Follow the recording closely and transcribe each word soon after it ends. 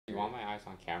You want my eyes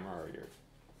on camera or your?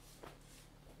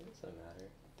 It doesn't matter.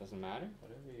 Doesn't matter?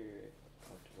 Whatever you're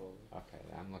comfortable with. Okay,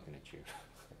 I'm looking at you.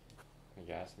 I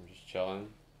guess I'm just chilling.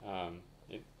 I'm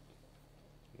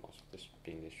also just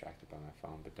being distracted by my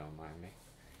phone, but don't mind me.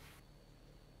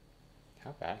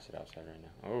 How bad is it outside right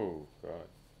now? Oh, God.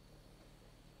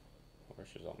 I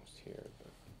wish it was almost here,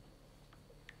 but...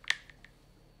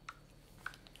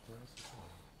 Oh, I'm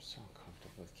so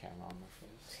uncomfortable with camera on my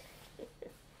face.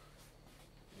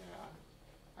 Yeah.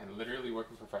 I literally work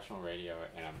in professional radio,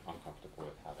 and I'm uncomfortable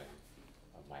with having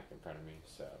a mic in front of me,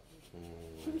 so...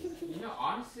 You know,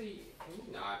 honestly, can you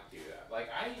not do that? Like,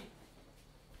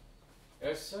 it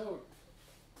was so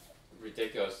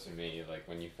ridiculous to me, like,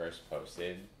 when you first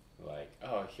posted, like,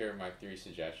 oh, here are my 3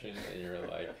 suggestions, and you're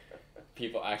like,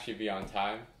 people actually be on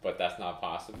time, but that's not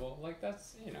possible. Like,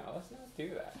 that's, you know, let's not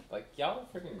do that. Like, y'all are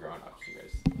freaking grown-ups, you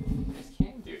guys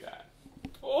can't do that.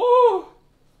 Oh!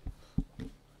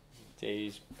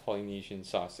 Day's Polynesian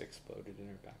sauce exploded in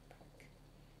her backpack,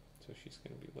 so she's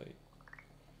gonna be late.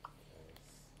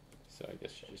 So I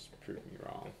guess she just proved me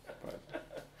wrong, but...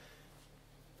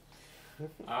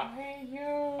 I hate you!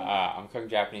 I'm cooking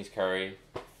Japanese curry.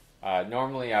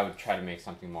 Normally I would try to make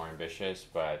something more ambitious,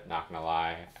 but not gonna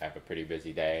lie, I have a pretty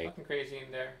busy day. Nothing crazy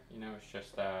in there, you know, it's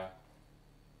just,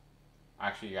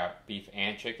 actually you got beef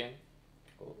and chicken.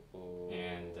 Ooh.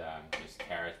 And just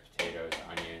carrots, potatoes,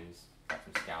 onions, got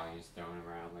some scallions thrown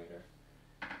around later.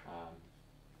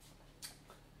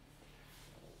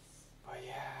 But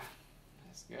yeah,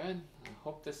 that's good. I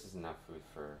hope this is enough food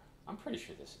for, I'm pretty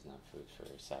sure this is enough food for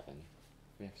 7.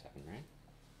 We have 7, right?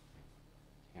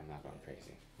 Yeah, I'm not going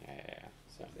crazy. Yeah.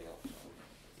 So,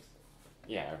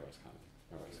 yeah, everybody's coming.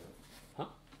 Huh?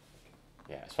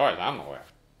 Yeah, as far as I'm aware.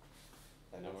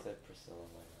 I know said Priscilla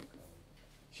might not come.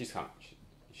 She's coming.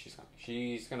 She's coming.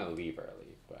 She's gonna leave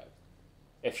early, but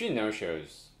if she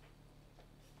no-shows,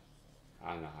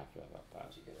 I don't know how I feel about that.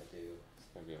 What you gonna do? It's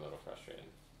gonna be a little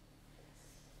frustrating.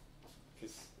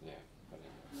 Cause yeah, but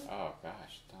oh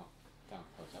gosh, don't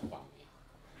close up on me.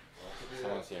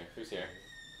 Someone's here. Who's here?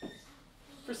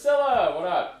 Priscilla, what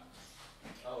up?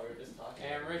 Oh, we were just talking.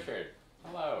 And Richard,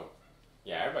 hello.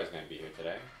 Yeah, everybody's gonna be here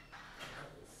today.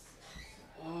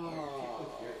 Oh,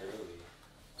 people here early.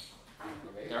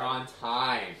 They're on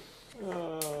time.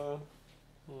 Alright.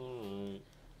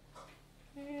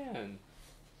 Man,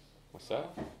 what's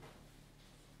up?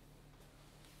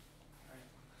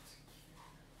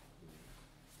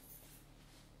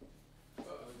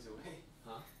 He's away.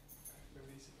 Huh?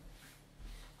 Nobody's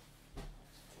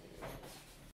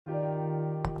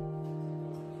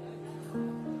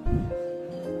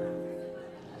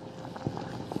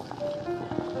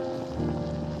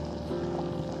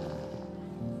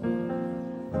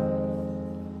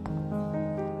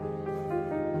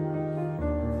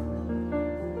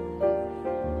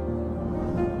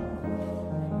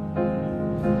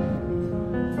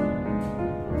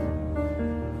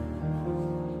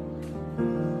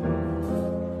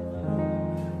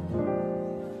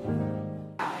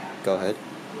Go ahead.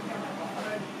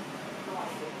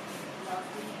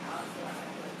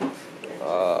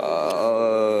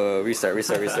 Restart. Wait,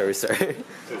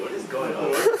 what is going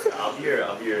on? I'll be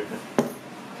here.